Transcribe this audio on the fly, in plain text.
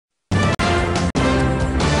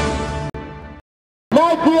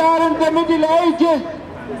like we are in the Middle Ages.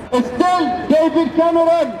 Still, David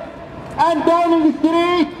Cameron and Downing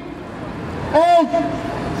Street is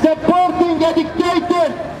supporting a dictator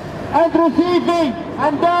and receiving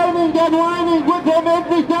and dining and wining with him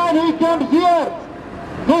every time he comes here.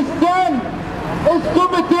 His son is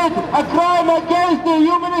committed a crime against the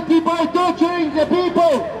humanity by torturing the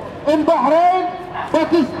people in Bahrain, but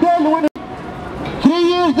still when 3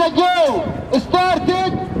 years ago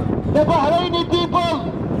started, the Bahraini people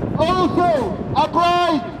also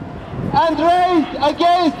uprised and raised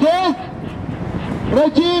against his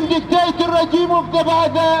regime, dictator regime of the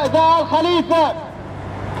Al-Khalifa.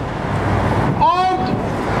 And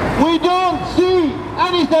we don't see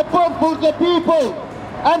any support for the people.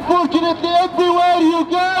 Unfortunately, everywhere you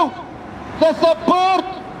go, the support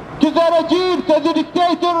to the regime, to the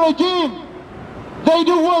dictator regime, they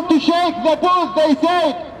do want to shake the boat, they say,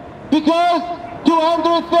 because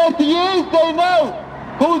 230 years they know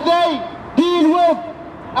who they deal with.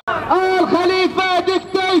 Al-Khalifa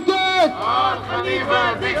dictators! Al-Khalifa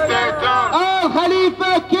dictators!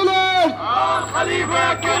 Al-Khalifa killers! Al-Khalifa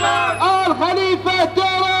killers! Al-Khalifa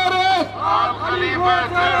terrorists! Al-Khalifa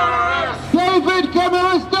terrorists! David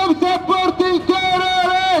Cameron, stop supporting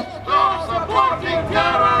terrorists! Stop supporting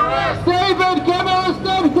terrorists! David Cameron,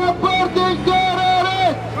 stop supporting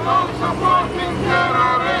terrorists! Stop supporting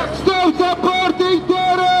terrorists! Stop supporting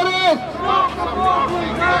terrorists! Stop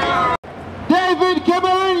supporting terrorists! David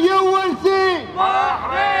Cameron, you will see!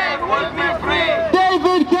 Bahrain will be free!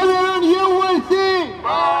 David Cameron, you will see!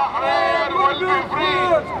 Bahrain will be free!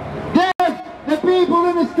 There's the people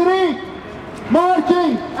in the street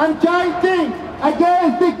marching and chanting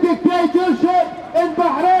against the dictatorship in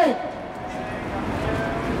Bahrain.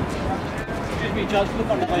 Excuse me, Judge, look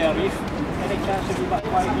on the way Any chance of you back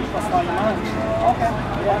by these for 5 months? Okay.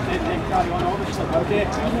 Yeah, they carry on obviously. Okay,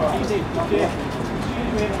 easy, okay.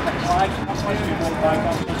 Excuse me, the flag, I'm supposed to be going back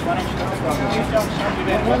on this Spanish stuff. Please don't send me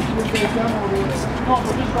that one. No,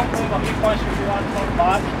 we're just going to leave a few questions you want to come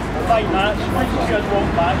back. 5 minutes, once you guys walk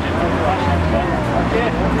back, just go to okay?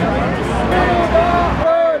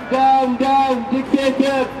 Down, down,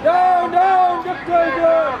 dictator! Down, down,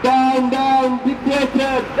 dictator! Down, down,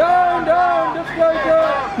 dictator! Down, down, dictator!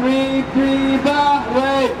 Free, free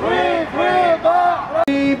Bahrain! Free, free Bahrain!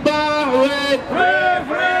 Free Bahrain! Free,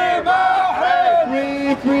 free Bahrain!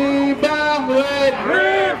 Free, free Bahrain!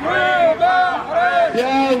 Free, free Bahrain!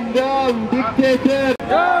 Down, down, dictator!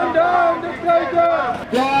 Down, down, dictator!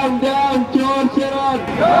 Down, down, torturer!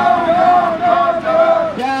 Down, down, torturer!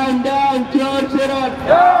 Down, down, torturer!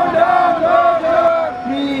 Down, down, torturer!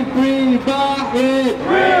 Free, free Bahrain!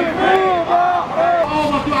 Free, free Bahrain!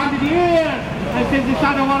 Over 200 years, and since the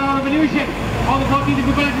start of our revolution, on the 14th of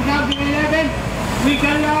February 2011, we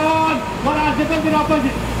carry on what has the building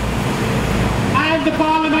opposite. And the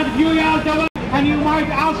Parliament, few years away, and you might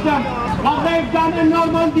ask them what they've done in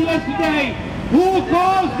Normandy yesterday. Who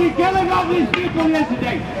caused the killing of these people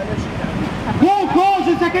yesterday? Who caused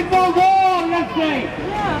the Second World War yesterday?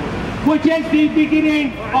 Which is the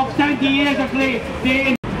beginning of 70 years of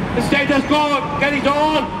the status quo carries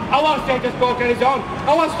on, our status quo carries on,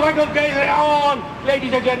 our struggle carries on,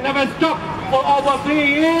 ladies and gentlemen, never stop for over 3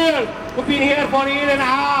 years. We've been here for a year and a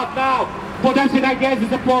half now, protesting against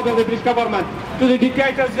the support of the British government to the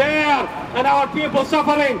dictators there, and our people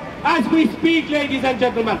suffering as we speak, ladies and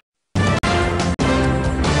gentlemen.